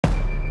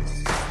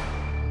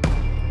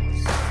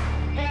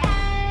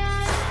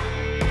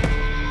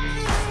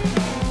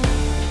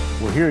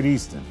We're here at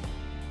Easton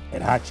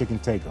at Hot Chicken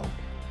Takeover.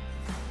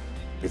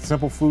 It's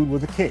simple food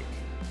with a kick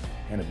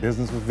and a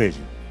business with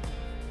vision.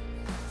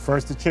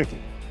 First, the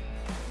chicken.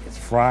 It's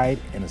fried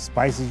in the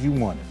spices you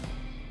want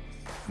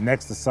it.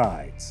 Next, the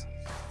sides.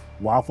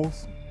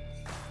 Waffles,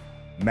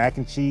 mac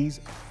and cheese,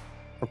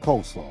 or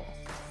coleslaw.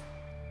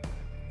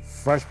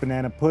 Fresh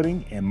banana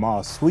pudding and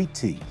Ma's sweet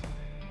tea.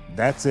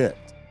 That's it.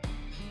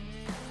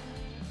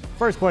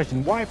 First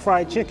question, why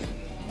fried chicken?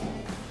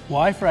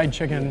 Why fried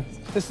chicken?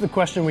 This is the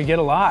question we get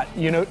a lot.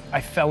 You know,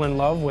 I fell in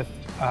love with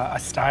a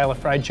style of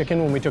fried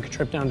chicken when we took a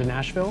trip down to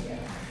Nashville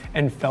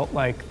and felt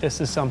like this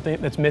is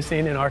something that's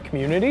missing in our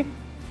community.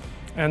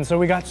 And so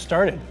we got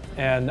started.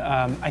 And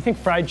I think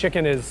fried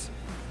chicken is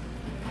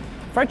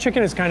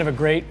kind of a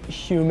great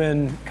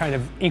human kind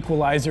of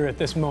equalizer at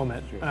this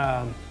moment.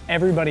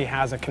 Everybody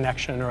has a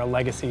connection or a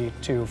legacy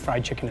to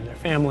fried chicken in their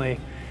family,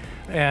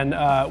 and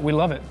we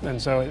love it.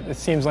 And so it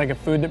seems like a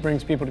food that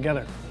brings people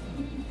together.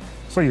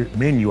 So your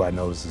menu, I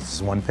noticed, is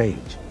just one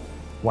page.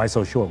 Why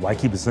so short? Why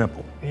keep it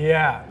simple?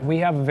 Yeah, we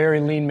have a very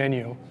lean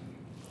menu,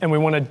 and we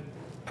want to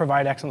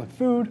provide excellent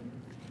food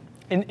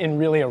in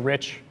really a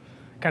rich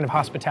kind of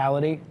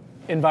hospitality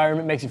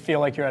environment. Makes you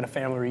feel like you're at a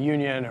family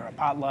reunion or a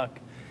potluck.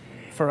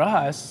 For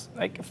us,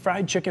 like,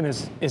 fried chicken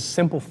is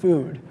simple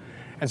food,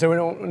 and so we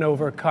don't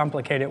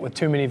overcomplicate it with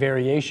too many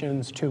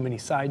variations, too many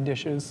side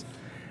dishes.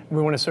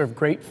 We want to serve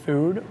great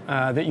food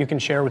that you can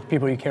share with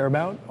people you care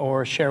about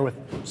or share with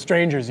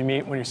strangers you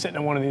meet when you're sitting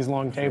at one of these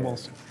long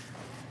tables.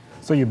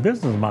 So your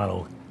business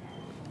model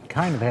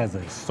kind of has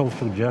a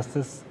social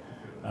justice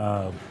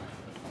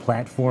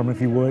platform,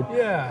 if you would,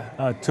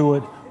 to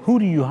it. Who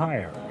do you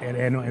hire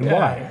and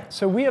why?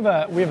 So we have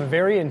a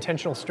very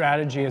intentional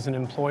strategy as an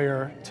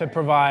employer to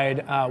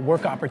provide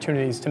work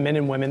opportunities to men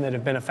and women that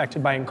have been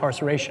affected by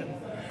incarceration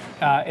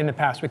in the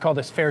past. We call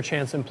this fair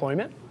chance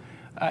employment.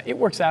 It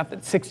works out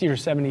that 60 or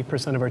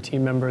 70% of our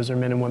team members are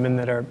men and women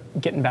that are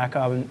getting back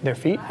on their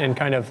feet and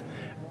kind of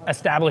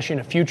establishing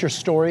a future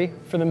story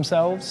for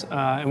themselves,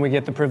 and we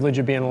get the privilege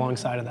of being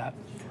alongside of that.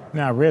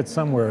 Now, I read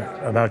somewhere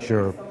about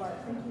your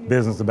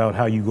business, about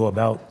how you go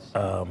about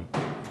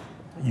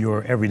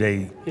your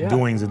everyday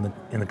doings in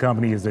the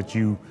company, is that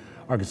you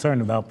are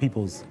concerned about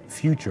people's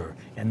future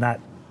and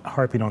not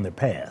harping on their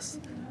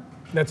past.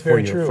 That's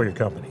very true. For your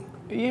company.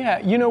 Yeah,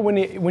 you know,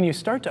 when you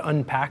start to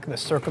unpack the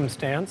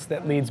circumstance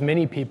that leads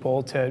many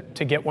people to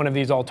get one of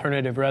these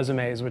alternative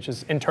resumes, which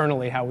is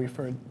internally how we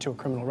refer to a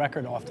criminal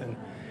record often,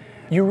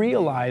 you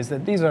realize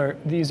that these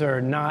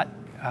are not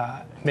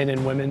men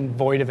and women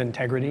void of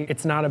integrity.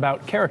 It's not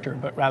about character,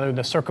 but rather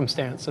the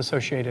circumstance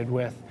associated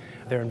with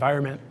their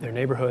environment, their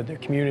neighborhood, their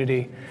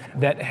community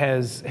that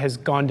has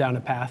gone down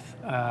a path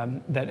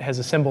that has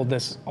assembled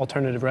this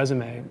alternative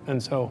resume.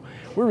 And so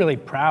we're really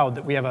proud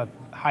that we have a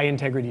high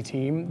integrity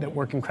team that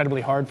work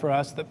incredibly hard for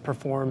us, that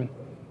perform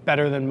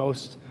better than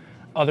most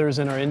others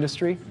in our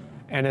industry.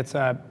 And it's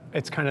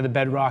kind of the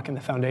bedrock and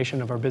the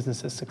foundation of our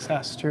business's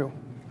success too.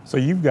 So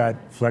you've got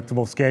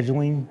flexible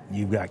scheduling,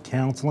 you've got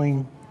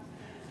counseling.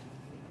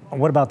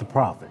 What about the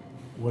profit?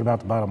 What about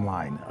the bottom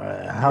line?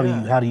 How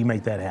do you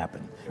make that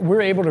happen?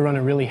 We're able to run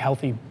a really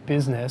healthy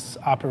business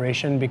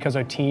operation because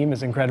our team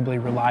is incredibly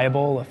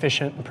reliable,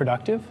 efficient, and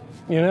productive,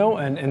 you know?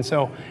 And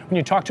so when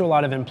you talk to a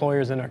lot of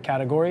employers in our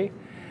category,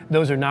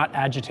 those are not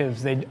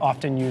adjectives they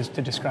often use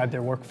to describe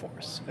their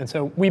workforce. And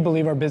so we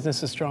believe our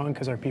business is strong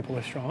because our people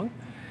are strong.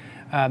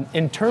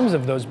 In terms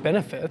of those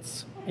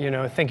benefits, you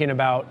know, thinking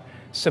about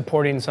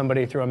supporting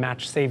somebody through a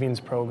match savings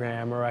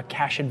program or a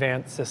cash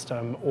advance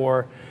system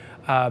or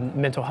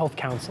mental health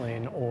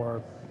counseling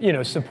or, you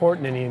know, support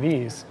in any of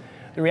these,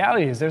 the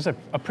reality is there's a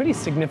pretty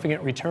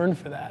significant return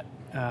for that.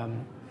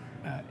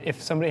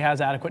 If somebody has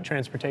adequate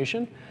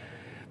transportation,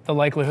 the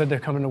likelihood they're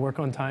coming to work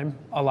on time,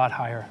 a lot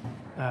higher.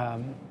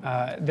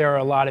 There are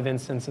a lot of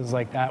instances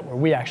like that where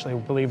we actually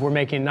believe we're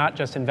making not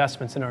just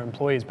investments in our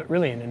employees, but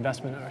really an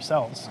investment in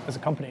ourselves as a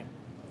company.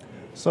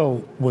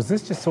 So was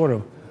this just sort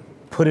of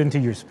put into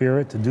your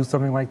spirit to do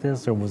something like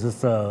this, or was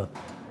this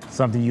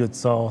something you had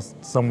saw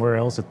somewhere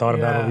else or thought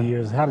about over the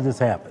years? How did this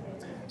happen?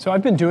 So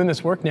I've been doing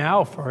this work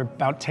now for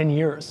about 10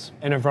 years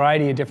in a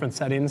variety of different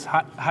settings.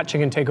 Hot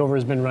Chicken Takeover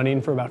has been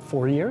running for about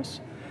 4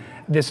 years.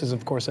 This is,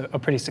 of course, a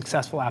pretty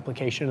successful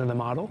application of the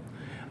model.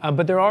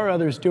 But there are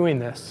others doing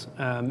this.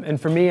 And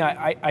for me,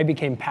 I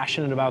became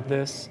passionate about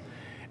this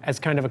as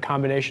kind of a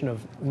combination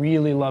of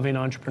really loving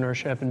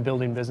entrepreneurship and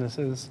building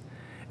businesses,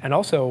 and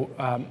also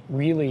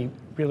really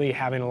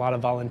having a lot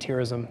of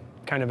volunteerism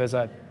kind of as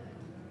a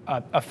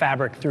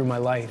fabric through my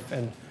life.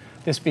 And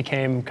this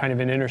became kind of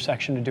an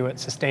intersection to do it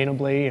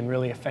sustainably and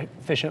really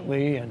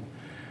efficiently, and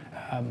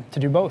to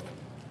do both.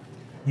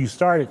 You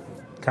started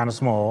kind of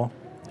small,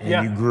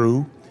 and you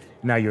grew.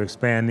 Now you're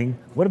expanding.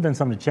 What have been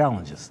some of the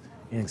challenges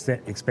in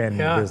expanding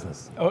the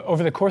business?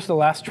 Over the course of the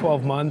last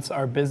 12 months,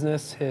 our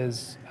business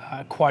has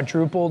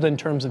quadrupled in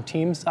terms of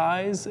team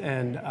size,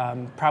 and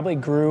probably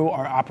grew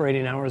our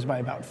operating hours by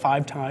about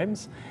 5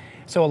 times.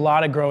 So a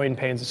lot of growing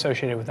pains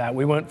associated with that.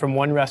 We went from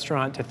 1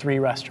 restaurant to 3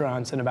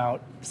 restaurants in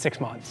about 6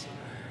 months.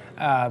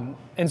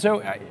 And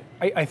so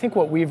I think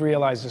what we've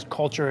realized is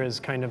culture is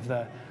kind of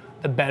the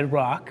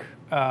bedrock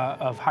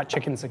of Hot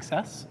Chicken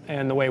success,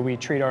 and the way we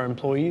treat our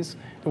employees,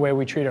 the way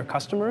we treat our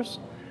customers.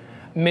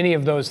 Many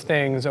of those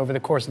things over the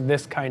course of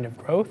this kind of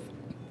growth,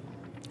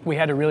 we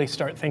had to really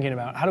start thinking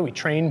about how do we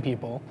train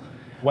people,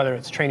 whether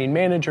it's training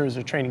managers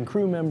or training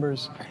crew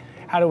members,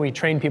 how do we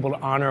train people to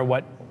honor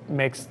what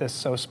makes this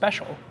so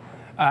special?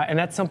 And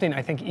that's something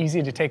I think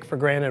easy to take for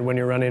granted when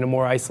you're running a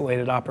more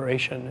isolated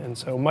operation. And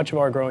so much of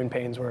our growing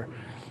pains were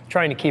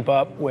trying to keep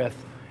up with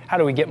how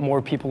do we get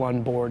more people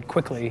on board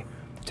quickly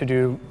to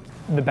do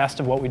the best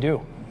of what we do.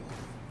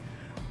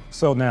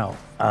 So now,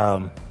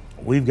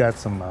 we've got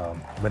some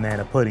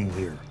banana pudding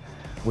here,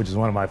 which is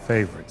one of my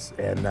favorites.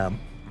 And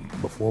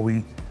before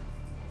we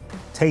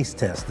taste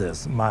test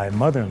this, my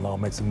mother-in-law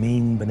makes a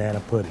mean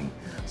banana pudding.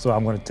 So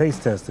I'm going to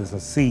taste test this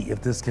and see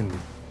if this can,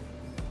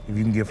 if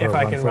you can give her if a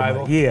I run can for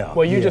rival. money. Yeah.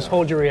 Well, you yeah. just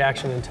hold your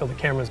reaction until the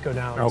cameras go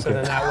down. Okay. So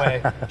then that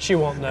way she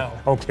won't know.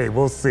 Okay,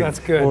 we'll see. That's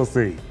good. We'll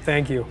see.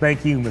 Thank you.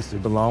 Thank you,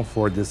 Mr. DeLoss,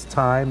 for this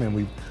time,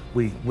 and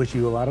we wish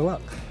you a lot of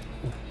luck.